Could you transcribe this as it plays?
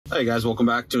Hey guys, welcome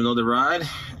back to another ride.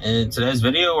 In today's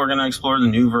video, we're going to explore the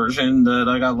new version that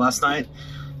I got last night,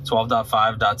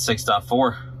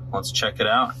 12.5.6.4. Let's check it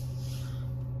out.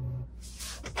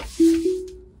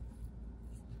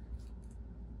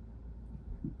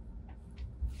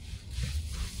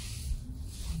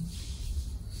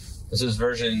 This is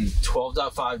version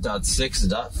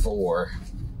 12.5.6.4.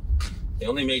 The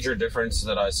only major difference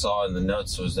that I saw in the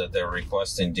notes was that they were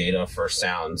requesting data for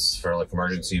sounds for like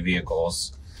emergency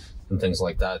vehicles and things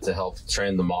like that to help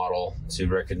train the model to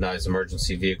recognize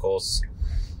emergency vehicles.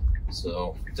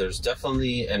 So there's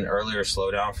definitely an earlier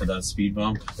slowdown for that speed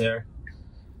bump there,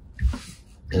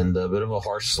 and a bit of a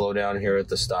harsh slowdown here at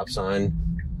the stop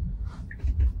sign.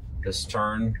 This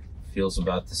turn feels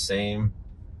about the same.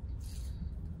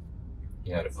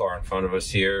 You had a car in front of us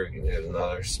here. You had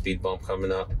another speed bump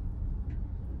coming up.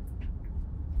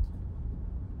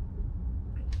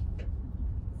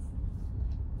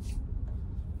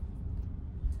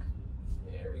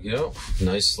 There we go.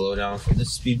 Nice slowdown for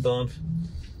this speed bump.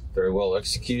 Very well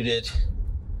executed.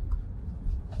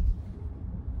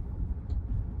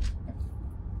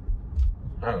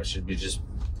 Oh, it should be just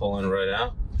pulling right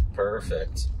out.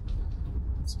 Perfect.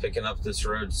 It's picking up this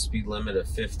road speed limit of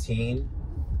 15.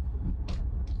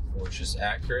 Which is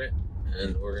accurate,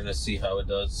 and we're gonna see how it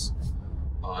does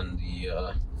on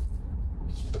the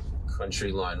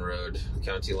county line road,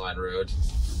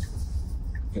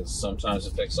 because sometimes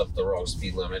it picks up the wrong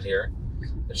speed limit here.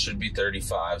 It should be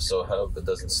 35, so I hope it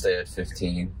doesn't stay at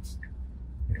 15.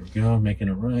 Here we go, making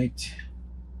it right.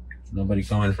 Nobody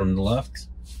coming from the left.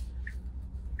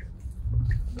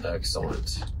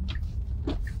 Excellent.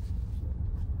 All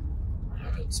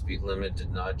right, speed limit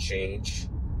did not change.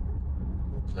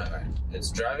 Alright,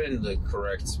 it's driving the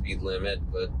correct speed limit,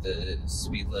 but the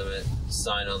speed limit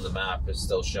sign on the map is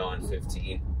still showing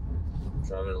 15. I'm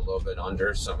driving a little bit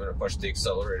under, so I'm going to push the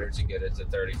accelerator to get it to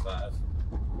 35.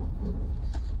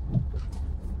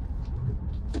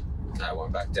 I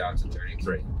went back down to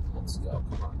 33. Let's go,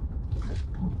 come on.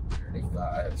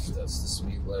 35, that's the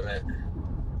speed limit.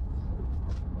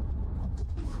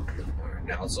 Alright,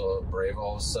 now it's all brave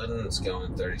all of a sudden, it's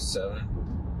going 37.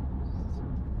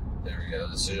 There we go,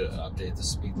 this should update the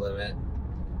speed limit.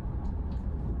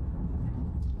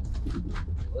 A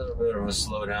little bit of a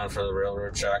slowdown for the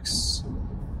railroad tracks.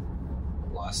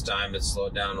 Last time it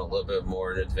slowed down a little bit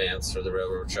more in advance for the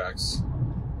railroad tracks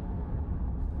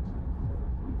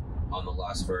on the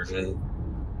last version.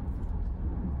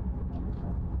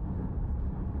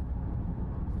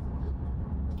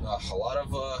 A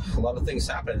lot of things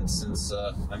happened since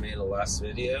I made the last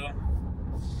video.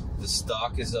 The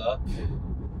stock is up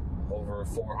over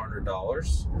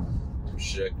 $400,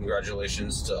 which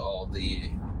congratulations to all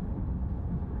the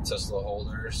Tesla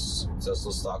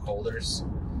stock holders.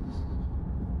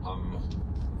 I'm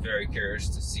very curious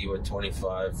to see what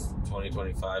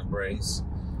 2025 brings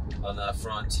on that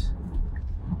front.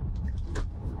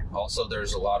 Also,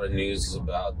 there's a lot of news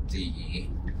about the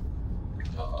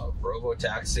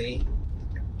RoboTaxi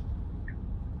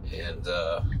and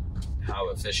how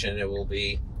efficient it will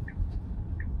be.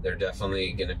 They're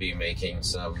definitely going to be making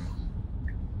some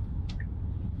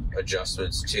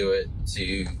adjustments to it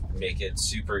to make it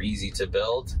super easy to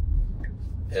build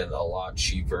and a lot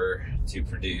cheaper to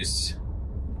produce,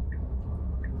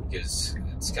 because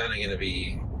it's kind of going to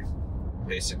be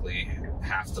basically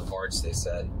half the parts, they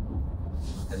said,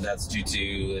 and that's due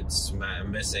to it's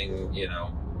missing, you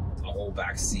know, a whole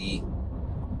back seat.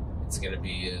 It's going to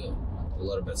be a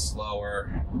little bit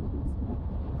slower.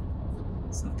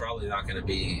 It's probably not going to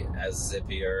be as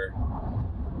zippier,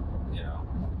 you know.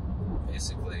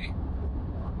 Basically,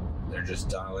 they're just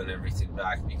dialing everything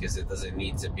back because it doesn't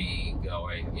need to be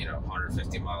going, you know,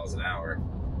 150 miles an hour,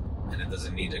 and it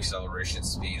doesn't need acceleration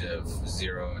speed of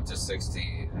 0 to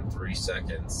 60 in 3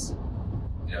 seconds.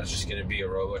 You know, it's just going to be a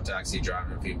RoboTaxi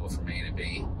driving people from A to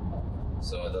B,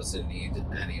 so it doesn't need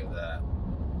any of that.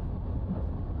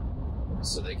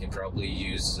 So they can probably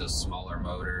use the smaller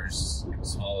motors,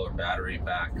 smaller battery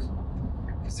pack,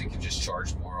 because they can just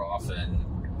charge more often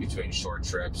between short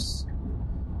trips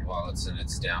while it's in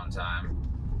its downtime.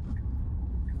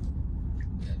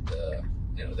 And,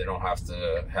 you know, they don't have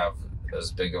to have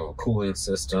as big of a cooling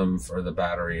system for the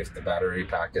battery if the battery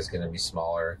pack is going to be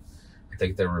smaller. I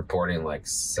think they're reporting like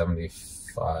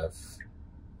 75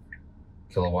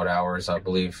 kilowatt hours, I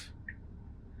believe.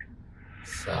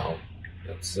 So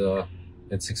it's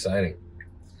exciting.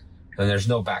 And there's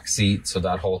no back seat, so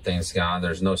that whole thing's gone.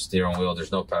 There's no steering wheel,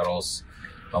 there's no pedals.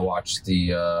 I watched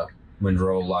the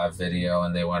Monroe live video,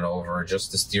 and they went over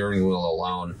just the steering wheel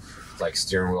alone, like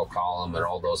steering wheel column and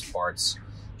all those parts,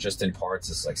 just in parts,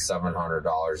 it's like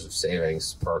 $700 of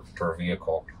savings per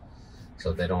vehicle.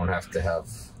 So they don't have to have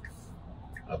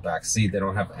a back seat. They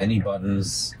don't have any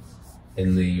buttons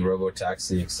in the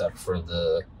RoboTaxi except for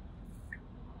the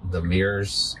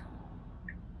mirrors.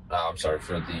 I'm sorry,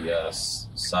 for the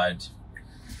side.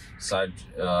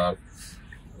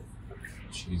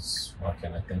 Jeez, why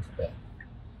can't I think of it?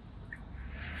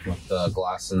 With the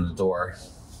glass in the door,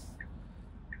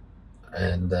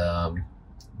 and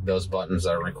those buttons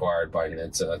are required by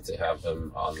NHTSA to have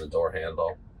them on the door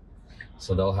handle.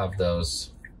 So they'll have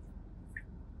those.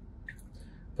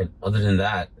 But other than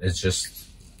that, it's just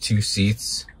 2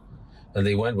 seats. And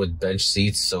they went with bench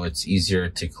seats, so it's easier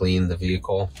to clean the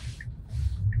vehicle.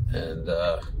 And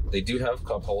they do have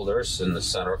cup holders in the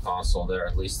center console there,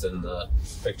 at least in the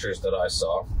pictures that I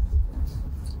saw.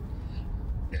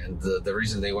 And the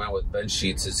reason they went with bench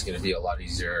seats is going to be a lot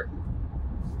easier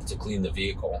to clean the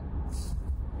vehicle.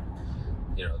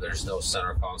 You know, there's no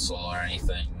center console or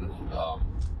anything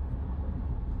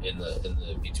in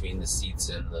the between the seats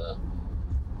and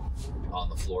on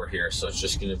the floor here, so it's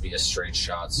just going to be a straight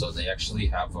shot. So they actually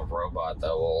have a robot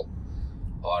that will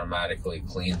automatically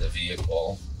clean the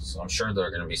vehicle. So I'm sure they're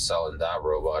going to be selling that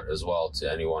robot as well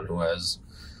to anyone who has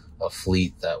a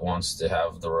fleet that wants to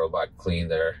have the robot clean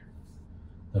the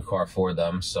car for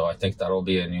them. So I think that'll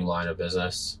be a new line of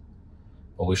business,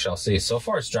 but we shall see. So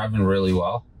far it's driving really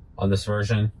well on this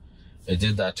version. It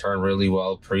did that turn really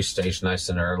well, pre-staged nice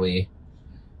and early,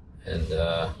 and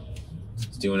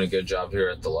it's doing a good job here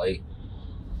at the light.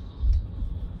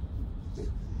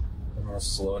 I'm gonna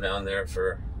slow down there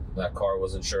for that car.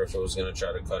 Wasn't sure if it was going to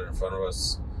try to cut in front of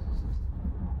us.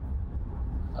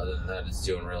 Other than that, it's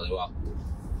doing really well.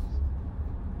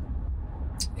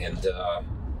 And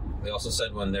they also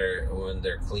said when they're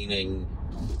cleaning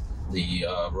the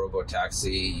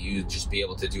RoboTaxi, you just be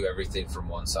able to do everything from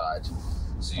one side.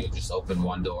 So you'll just open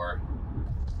one door,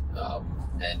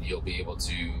 and you'll be able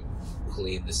to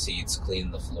clean the seats,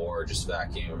 clean the floor, just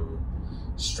vacuum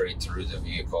straight through the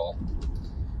vehicle.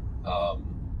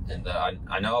 And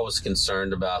I know I was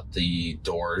concerned about the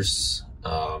doors,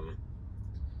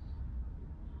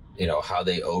 you know, how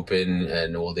they open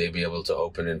and will they be able to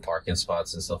open in parking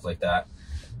spots and stuff like that.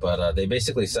 But they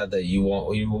basically said that you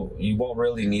won't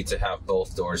really need to have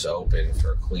both doors open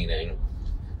for cleaning.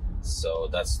 So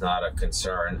that's not a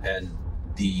concern. And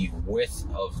the width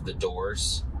of the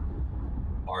doors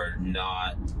are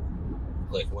not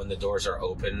like when the doors are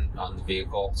open on the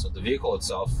vehicle. So the vehicle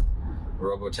itself,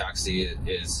 RoboTaxi,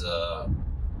 is a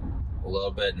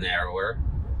little bit narrower,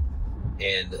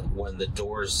 and when the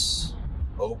doors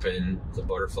open, the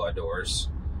butterfly doors,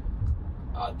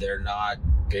 they're not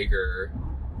bigger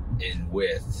in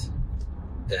width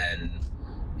than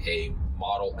a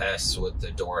Model S with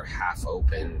the door half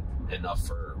open, enough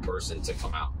for a person to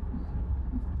come out.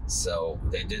 So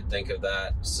they did think of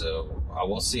that. So I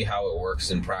will see how it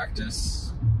works in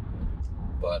practice,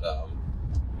 but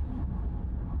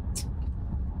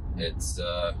it's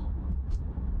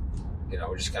you know,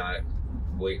 we're just kind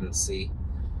of wait and see.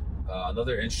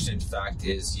 Another interesting fact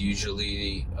is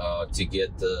usually to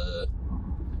get the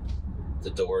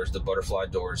doors, the butterfly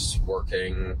doors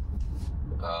working,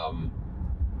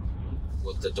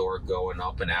 with the door going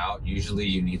up and out, usually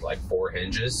you need like 4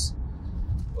 hinges,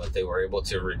 but they were able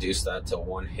to reduce that to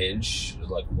 1 hinge,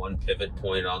 like 1 pivot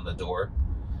point on the door,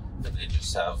 and they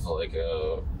just have like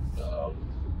a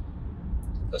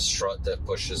strut that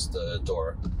pushes the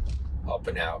door up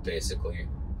and out, basically.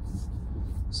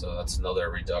 So that's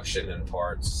another reduction in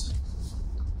parts.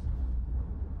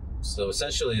 So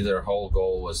essentially their whole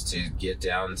goal was to get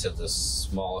down to the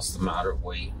smallest amount of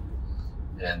weight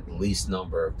and least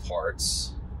number of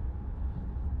parts.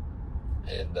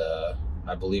 And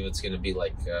I believe it's going to be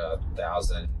like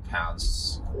 1,000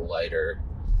 pounds lighter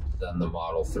than the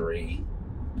Model 3,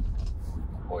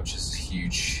 which is a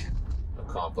huge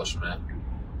accomplishment.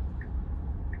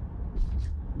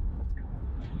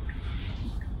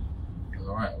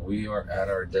 All right, we are at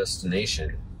our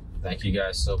destination. Thank you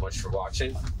guys so much for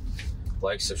watching.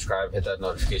 Like, subscribe, hit that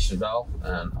notification bell,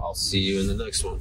 and I'll see you in the next one.